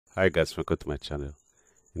Hi guys, welcome to my channel.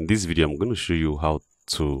 In this video I'm going to show you how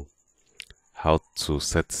to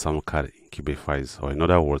set sound card in Cubase 5, or in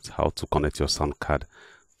other words how to connect your sound card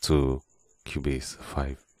to Cubase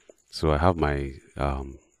 5. So I have my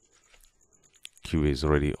Cubase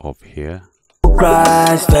already up here,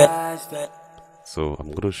 so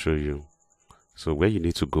I'm going to show you. So where you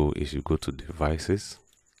need to go is you go to devices,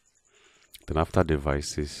 then after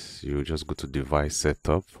devices you just go to device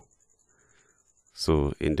setup.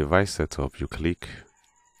 So in device setup you click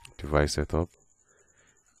device setup,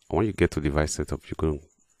 and when you get to device setup you're going to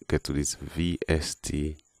get to this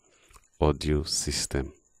VST audio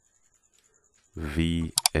system.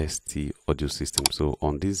 VST audio system. So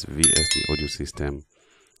on this VST audio system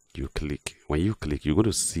you click. When you click you're going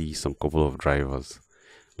to see some couple of drivers.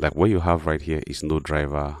 Like what you have right here is no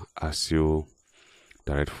driver, ASIO,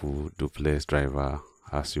 direct full, duplex driver,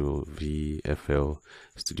 ASIO, VFL,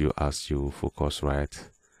 Studio ASIO, Focusrite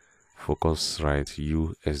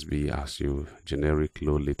USB ASIO, generic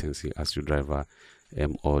low latency ASIO driver,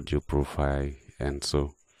 M audio profile, and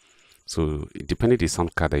so depending the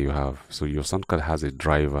sound card that you have. So your sound card has a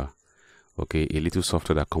driver, okay, a little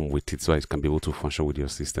software that comes with it so it can be able to function with your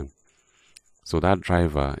system. So that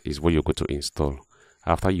driver is what you're going to install.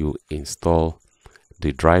 After you install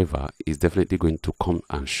the driver, is definitely going to come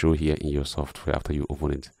and show here in your software after you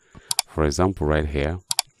open it. For example, right here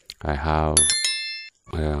I have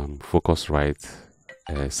Focusrite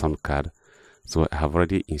sound card. So I have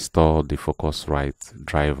already installed the Focusrite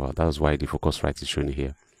driver. That's why the Focusrite is shown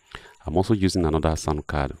here. I'm also using another sound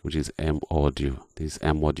card, which is M audio. This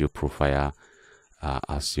M audio profile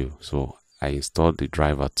ASIO. So I installed the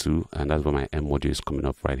driver too, and that's why my M audio is coming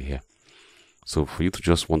up right here. So for you to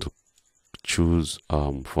just want to choose,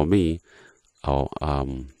 for me, I'll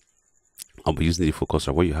be using the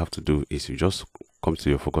Focusrite. What you have to do is you just come to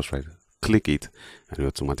your Focusrite, click it, and you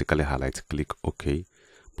automatically highlight, click OK.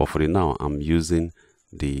 But for the now, I'm using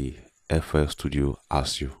the FL Studio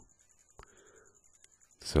ASIO.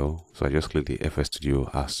 So I just click the FL Studio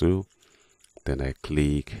ASIO, then I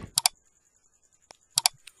click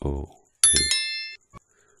OK.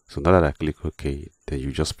 So now that I click OK, then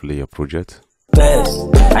you just play your project.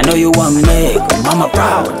 I know you want me, mama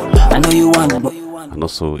proud. I know you want. And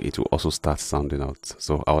also it will also start sounding out.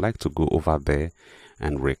 So I would like to go over there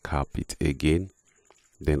and recap it again.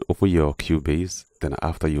 Then open your Cubase. Then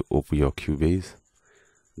after you open your Cubase,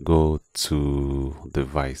 go to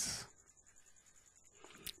device.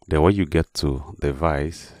 Then when you get to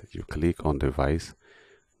device, you click on device.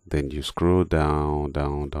 Then you scroll down,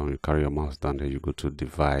 you carry your mouse down, then you go to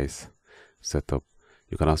device setup.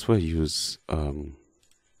 You can as well use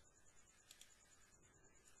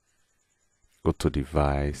go to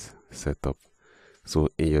device setup. So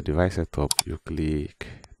in your device setup you click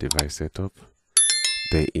device setup,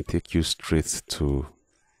 then it takes you straight to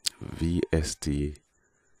VST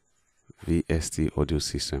audio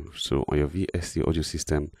system. So on your VST audio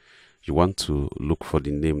system you want to look for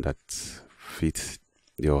the name that fits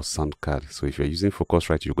your sound card. So if you're using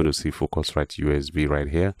Focusrite, you're going to see Focusrite USB right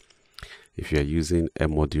here. If you're using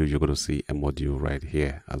M audio, you're going to see M audio right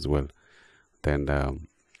here as well. Then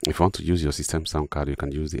if you want to use your system sound card, you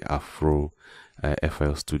can use the Afro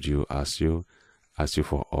FL Studio ASIO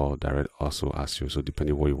for all, direct also ASIO. So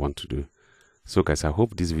depending what you want to do. So guys, I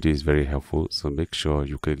hope this video is very helpful. So make sure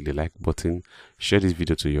you click the like button, share this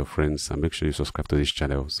video to your friends, and make sure you subscribe to this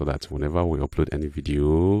channel so that whenever we upload any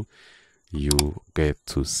video, you get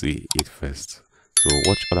to see it first. So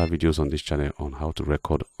watch other videos on this channel on how to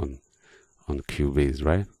record on Cubase,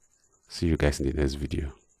 right? See you guys in the next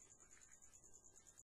video.